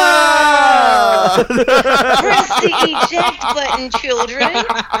the eject button, children.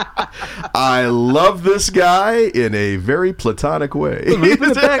 I love this guy in a very platonic way. A little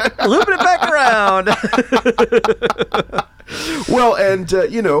bit of background. Well, and,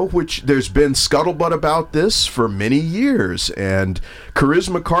 which there's been scuttlebutt about this for many years, and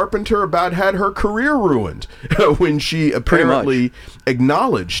Charisma Carpenter about had her career ruined when she apparently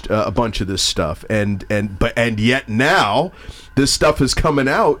acknowledged a bunch of this stuff, and yet now this stuff is coming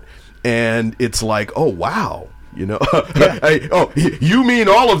out, and it's like, oh, wow, Yeah. You mean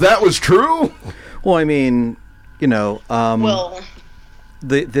all of that was true? Well, I mean, the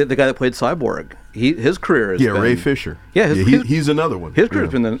guy that played Cyborg, his career has been, Ray Fisher. Yeah, he's another one. His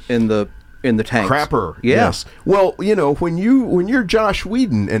career's been in the tanks. Crapper. Yeah. Yes. Well, when you're Josh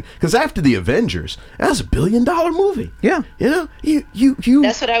Whedon, and because after the Avengers, that's $1 billion movie. Yeah. You.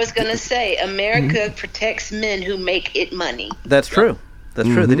 That's what I was gonna say. America protects men who make it money. That's true. That's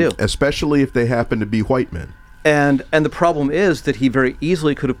true. They do. Especially if they happen to be white men. And the problem is that he very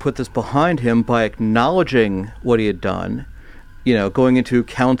easily could have put this behind him by acknowledging what he had done, going into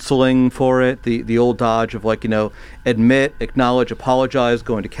counseling for it, the old dodge of admit, acknowledge, apologize,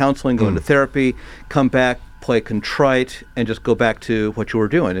 go into counseling, go into therapy, come back, play contrite, and just go back to what you were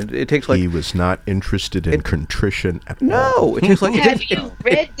doing. It takes he was not interested in contrition at all. No, it takes Have you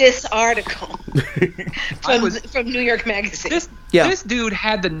read this article from New York Magazine? This dude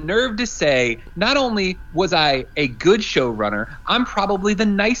had the nerve to say, not only was I a good showrunner, I'm probably the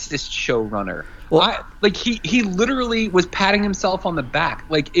nicest showrunner. Well, he literally was patting himself on the back.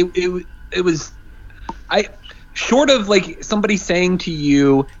 It was short of somebody saying to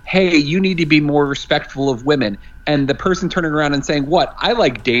you, hey, you need to be more respectful of women, and the person turning around and saying, what, I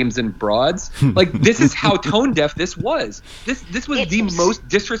like dames and broads. This is how tone deaf this was. This was the most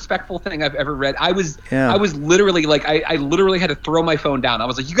disrespectful thing I've ever read. I was literally I literally had to throw my phone down. I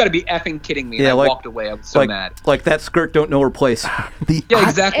was like, you got to be effing kidding me. And I walked away. I was so mad. Like that skirt don't know her place.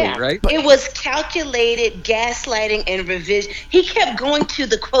 Exactly, right? It was calculated gaslighting and revision. He kept going to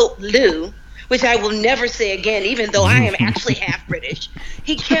the quote Lou, which I will never say again, even though I am actually half British.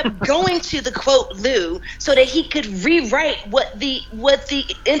 He kept going to the quote Lou so that he could rewrite what the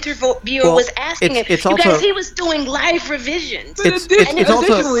interviewer was asking him. You guys, he was doing live revisions. That's also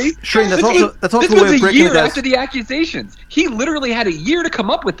the way of breaking year after the accusations. He literally had a year to come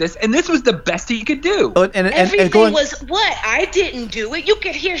up with this, and this was the best he could do. Everything was what? I didn't do it. You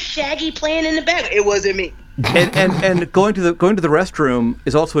could hear Shaggy playing in the back. It wasn't me. And going to the restroom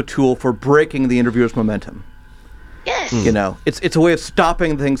is also a tool for breaking the interviewer's momentum. Yes. It's a way of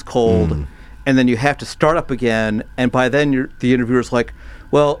stopping things cold, and then you have to start up again. And by then, the interviewer's like,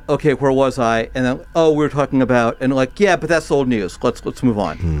 "Well, okay, where was I?" And then, "Oh, we were talking about," and yeah, but that's old news. Let's move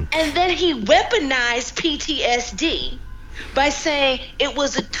on. And then he weaponized PTSD by saying it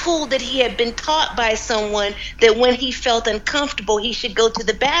was a tool that he had been taught by someone that when he felt uncomfortable, he should go to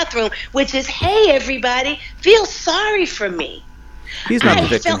the bathroom, which is, hey, everybody, feel sorry for me. He's not the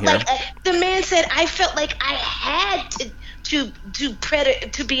victim here. The man said, I felt like I had to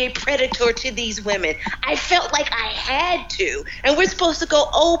be a predator to these women. I felt like I had to. And we're supposed to go,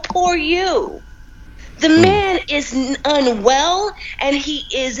 oh, poor you. The man is unwell, and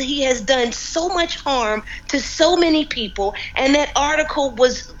he has done so much harm to so many people, and that article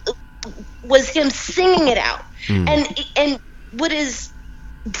was him singing it out. And what is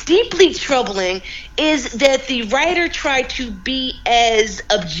deeply troubling is that the writer tried to be as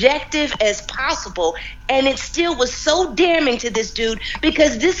objective as possible, and it still was so damning to this dude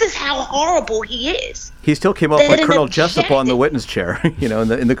because this is how horrible he is. He still came off like Colonel Jessup on the witness chair, in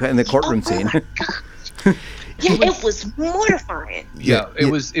the courtroom scene. Oh my God. Yeah, it was mortifying. Yeah, it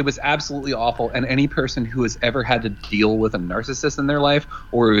was absolutely awful. And any person who has ever had to deal with a narcissist in their life,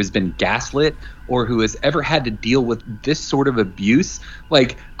 or who has been gaslit, or who has ever had to deal with this sort of abuse,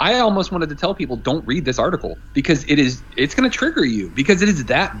 like, I almost wanted to tell people, don't read this article, because it's going to trigger you, because it is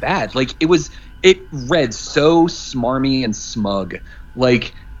that bad. Like, it read so smarmy and smug,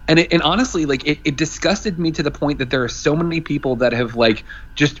 like. And honestly, like, it disgusted me to the point that there are so many people that have, like,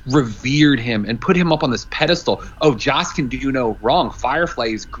 just revered him and put him up on this pedestal. Oh, Joss can do no wrong. Firefly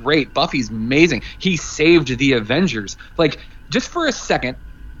is great. Buffy's amazing. He saved the Avengers. Like, just for a second,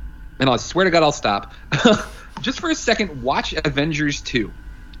 and I swear to God I'll stop. Just for a second, watch Avengers 2.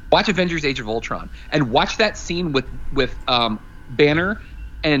 Watch Avengers Age of Ultron. And watch that scene with Banner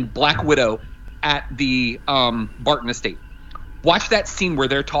and Black Widow at the Barton estate. Watch that scene where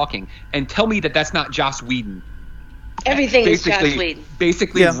they're talking and tell me that that's not Joss Whedon. Everything is Joss Whedon.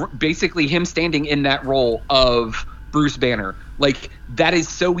 Basically him standing in that role of Bruce Banner. Like, that is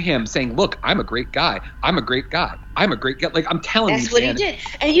so him saying, look, I'm a great guy. I'm a great guy. I'm a great guy. Like, I'm telling you, that's what he did.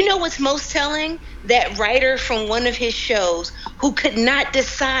 And you know what's most telling? That writer from one of his shows who could not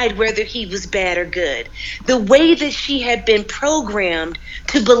decide whether he was bad or good. The way that she had been programmed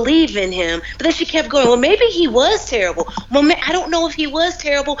to believe in him, but then she kept going, well, maybe he was terrible. Well, I don't know if he was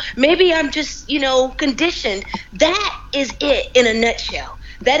terrible. Maybe I'm just, conditioned. That is it in a nutshell.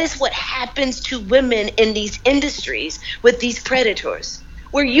 That is what happens to women in these industries with these predators,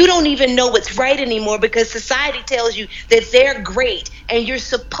 where you don't even know what's right anymore because society tells you that they're great and you're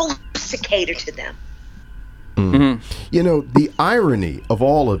supposed to cater to them. Mm-hmm. The irony of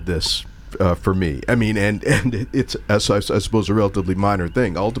all of this, for me, I mean, and it's, I suppose, a relatively minor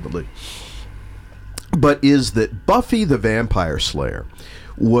thing ultimately, but is that Buffy the Vampire Slayer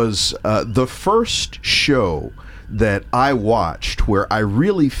was the first show that I watched where I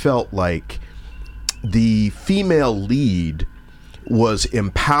really felt like the female lead was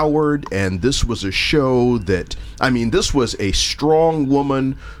empowered, and this was a show that, I mean, this was a strong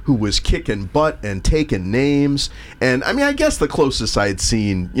woman who was kicking butt and taking names. And I mean, I guess the closest I had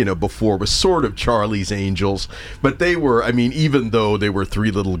seen, before was sort of Charlie's Angels, but they were, I mean, even though they were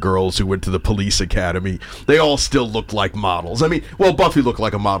three little girls who went to the police academy, they all still looked like models. I mean, well, Buffy looked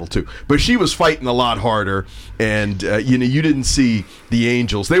like a model too, but she was fighting a lot harder, and you didn't see the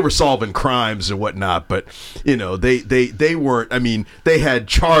Angels. They were solving crimes and whatnot, but they weren't. I mean, they had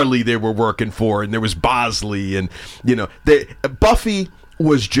Charlie they were working for, and there was Bosley, and Buffy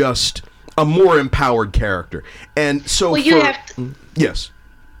was just a more empowered character. And so yes.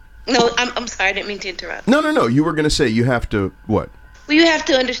 No, I'm sorry, I didn't mean to interrupt. No. You were going to say you have to what? Well, you have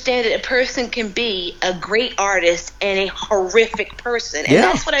to understand that a person can be a great artist and a horrific person. And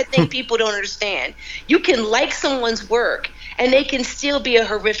that's what I think people don't understand. You can like someone's work and they can still be a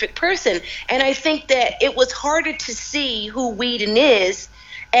horrific person. And I think that it was harder to see who Whedon is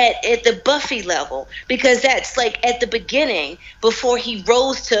at the Buffy level, because that's like at the beginning, before he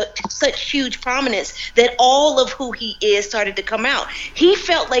rose to such huge prominence, that all of who he is started to come out. He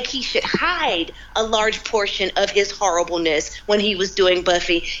felt like he should hide a large portion of his horribleness when he was doing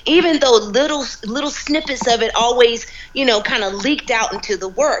Buffy, even though little snippets of it always, kind of leaked out into the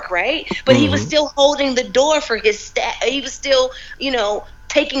work, right? But he was still holding the door for his staff. He was still,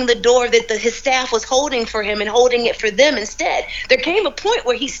 taking the door that his staff was holding for him and holding it for them instead. There came a point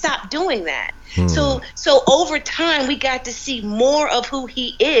where he stopped doing that. So over time, we got to see more of who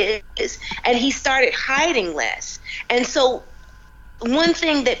he is, and he started hiding less. And so one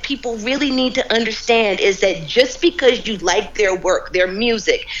thing that people really need to understand is that just because you like their work, their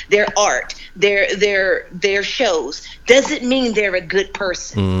music, their art, their shows, doesn't mean they're a good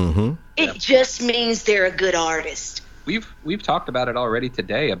person. It just means they're a good artist. We've talked about it already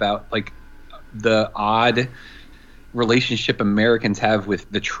today, about like the odd relationship Americans have with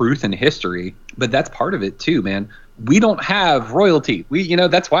the truth and history, but that's part of it too, man. We don't have royalty.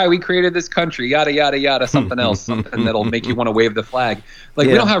 That's why we created this country, yada yada yada, something else, something that'll make you want to wave the flag. Like,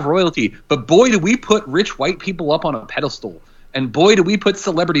 we don't have royalty, but boy, do we put rich white people up on a pedestal, and boy, do we put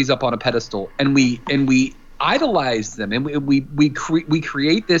celebrities up on a pedestal, and we idolize them, and we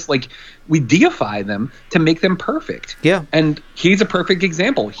create this, like, we deify them to make them perfect. And he's a perfect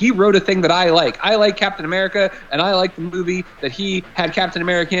example. He wrote a thing that I like Captain America, and I like the movie that he had Captain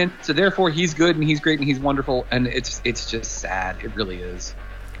America in, so therefore he's good and he's great and he's wonderful, and it's just sad. It really is.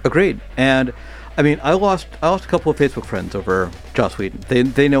 Agreed. And I mean, I lost a couple of Facebook friends over Joss Whedon.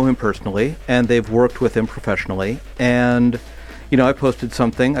 They know him personally, and they've worked with him professionally. And, you know, I posted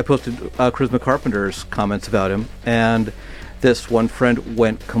Charisma Carpenter's comments about him, and this one friend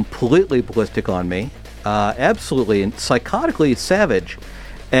went completely ballistic on me, absolutely and psychotically savage.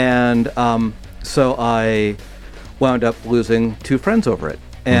 And so I wound up losing 2 friends over it.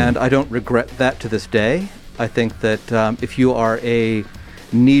 And I don't regret that to this day. I think that if you are a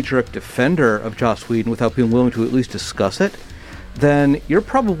knee-jerk defender of Joss Whedon without being willing to at least discuss it, then you're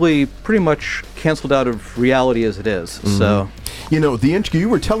probably pretty much canceled out of reality as it is. So, you know, you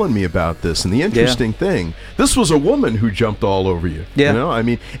were telling me about this, and the interesting thing, this was a woman who jumped all over you. Yeah. You know, I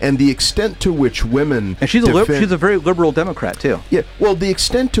mean, and the extent to which women and she's a very liberal Democrat too. Yeah. Well, the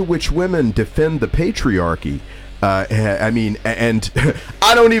extent to which women defend the patriarchy. I mean, and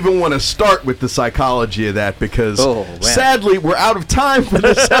I don't even want to start with the psychology of that because, sadly, we're out of time for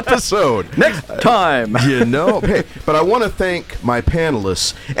this episode. Next time. You know, hey, but I want to thank my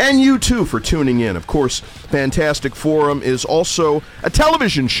panelists and you, too, for tuning in. Of course, Fantastic Forum is also a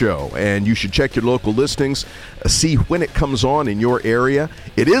television show, and you should check your local listings, see when it comes on in your area.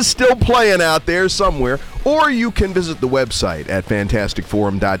 It is still playing out there somewhere, or you can visit the website at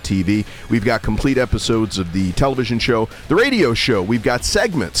fantasticforum.tv. We've got complete episodes of the television show, the radio show. We've got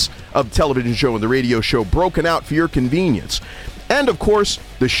segments of the television show and the radio show broken out for your convenience. And, of course,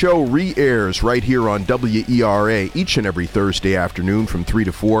 the show re-airs right here on WERA each and every Thursday afternoon from 3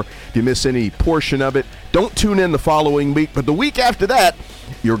 to 4. If you miss any portion of it, don't tune in the following week. But the week after that,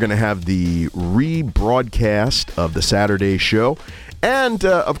 you're going to have the rebroadcast of the Saturday show. And,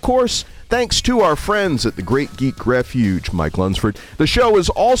 of course, thanks to our friends at the Great Geek Refuge, Mike Lunsford, the show is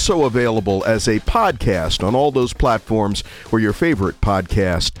also available as a podcast on all those platforms where your favorite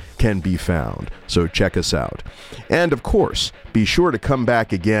podcast can be found. So check us out. And, of course, be sure to come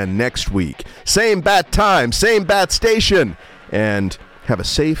back again next week. Same bat time, same bat station. And have a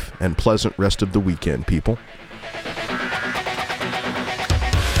safe and pleasant rest of the weekend, people.